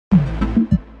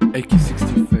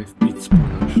A-K65 Beatz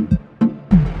production.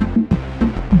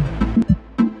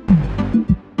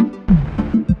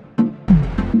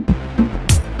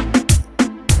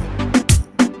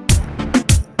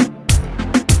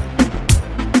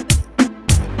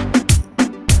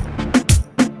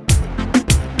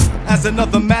 As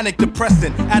another manic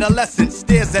depressant adolescent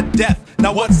stares at death.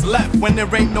 Now what's left when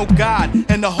there ain't no God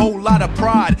and a whole lot of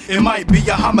pride? It might be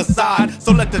a homicide,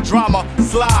 so let the drama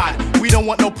slide. We don't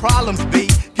want no problems, B.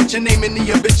 Get your name in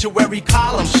the obituary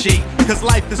column sheet, cause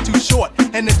life is too short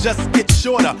and it just gets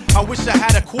shorter. I wish I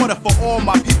had a quarter for all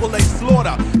my people they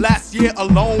slaughter. Last year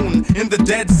alone in the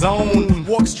dead zone.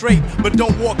 Walk straight but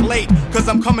don't walk late, cause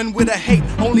I'm coming with a hate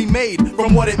only made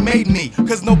from what it made me,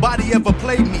 cause nobody ever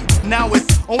played me. Now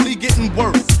it's only getting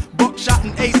worse. Buckshot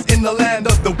and ace in the land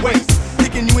of the waste,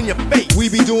 kicking you in your face. We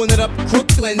be doing it up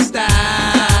Crooklyn style.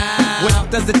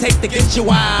 What does it take to get you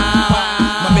wild?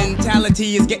 My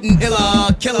mentality is getting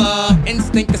iller, killer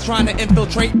instinct is trying to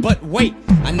infiltrate, but wait,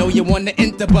 I know you want to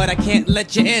enter, but I can't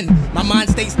let you in. My mind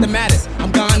states the matters,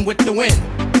 I'm gone with the wind,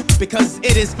 because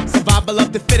it is survival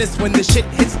of the fittest. When the shit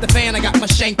hits the fan, I got my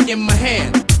shank in my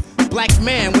hand. Black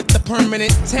man with the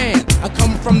permanent tan, I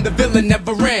come from the villain,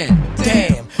 never ran.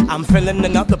 Damn, I'm feeling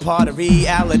another part of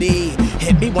reality.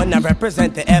 Hit me when I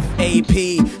represent the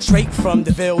FAP. Straight from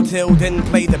the Ville till then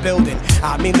play the building.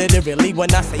 I mean literally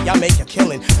when I say I make a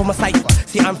killing for my cipher.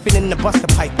 See, I'm feeling the Buster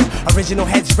Piper. Original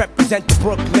heads represent the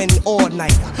Brooklyn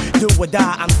all-nighter. Do or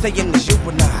die, I'm saying the you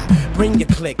and I. Bring your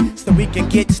click so we can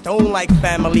get stoned like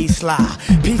family sly.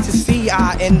 Piece of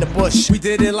CI in the bush. We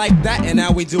did it like that and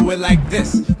now we do it like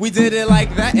this. We did it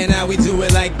like that and now we do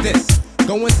it like this.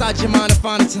 Go inside your mind and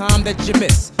find a time that you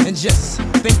miss, and just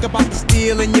think about the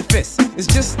steel in your fist. It's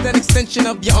just an extension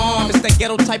of your arm. It's that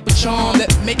ghetto type of charm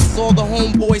that makes all the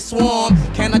homeboys swarm.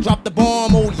 Can I drop the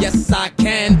bomb? Oh yes I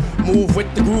can. Move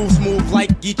with the grooves, move like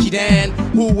Geechee Dan.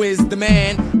 Who is the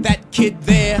man? That kid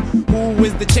there. Who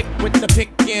is the chick with the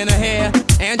pick in her hair?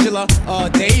 Angela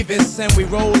Davis, and we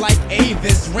roll like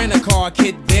Avis. Rent a car,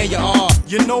 kid, there you are.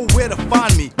 You know where to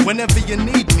find me whenever you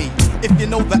need me. If you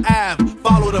know the Ave,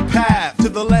 follow the path to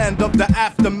the land of the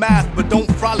aftermath, but don't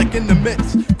frolic in the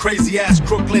midst. Crazy ass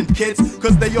Crooklyn kids,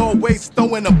 cause they always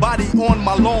throwing a body on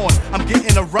my lawn. I'm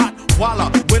getting a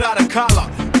Rottweiler without a collar.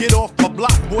 Get off my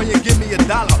block, boy, and give me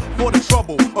 $1 for the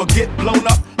trouble, or get blown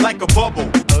up like a bubble.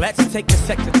 Let's take a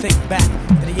sec to think back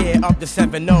to the year of the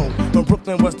 7-0, when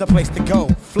Brooklyn was the place to go.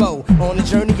 Flow on the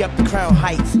journey up the Crown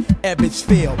Heights, Ebbets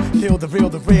Field. Feel the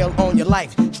real on your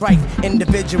life. Strife,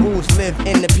 individuals live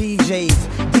in the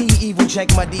PJs. The evil, check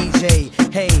my DJ.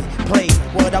 Hey, play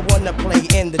what I wanna play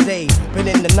in the day, but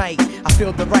in the night I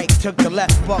feel the right. Took the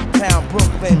left, Bucktown,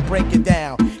 Brooklyn, break it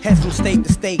down. Head from state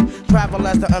to state, travel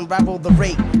as to unravel the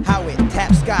rate. Howard,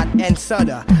 Tap, Scott, and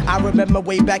Sutter. I remember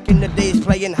way back in the days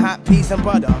playing hot peas and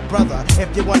butter. Brother,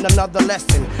 if you want another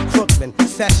lesson, Crooklyn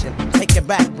session, take it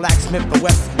back, Blacksmith or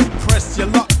Wesson. Press your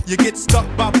luck, you get stuck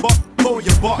by buck for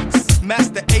your bucks.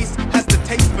 Master Ace has the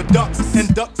taste for ducks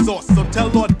and duck sauce, so tell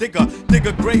Lord Digger, dig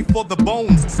a grave for the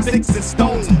bones, sticks and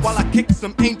stones, while I kick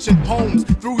some ancient poems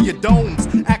through your domes.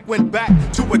 Act went back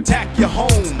to attack your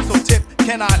home, so tip,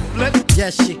 can I flip?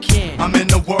 Yes you can. I'm in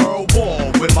the world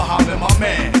war with Muhammad, my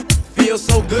man. Feels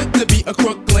so good to be a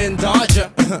Crooklyn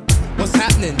Dodger. What's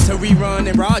happening to Rerun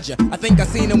and Roger? I think I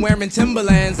seen him wearing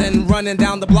Timberlands and running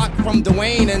down the block from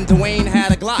Dwayne, and Dwayne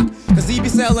had a Glock, cause he be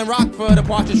selling rock for the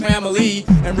Partridge Family.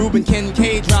 And Ruben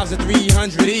Kincaid drives a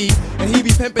 300E, and he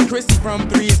be pimping Chrissy from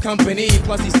Three's Company.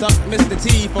 Plus he stuck Mr.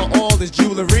 T for all his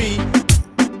jewelry.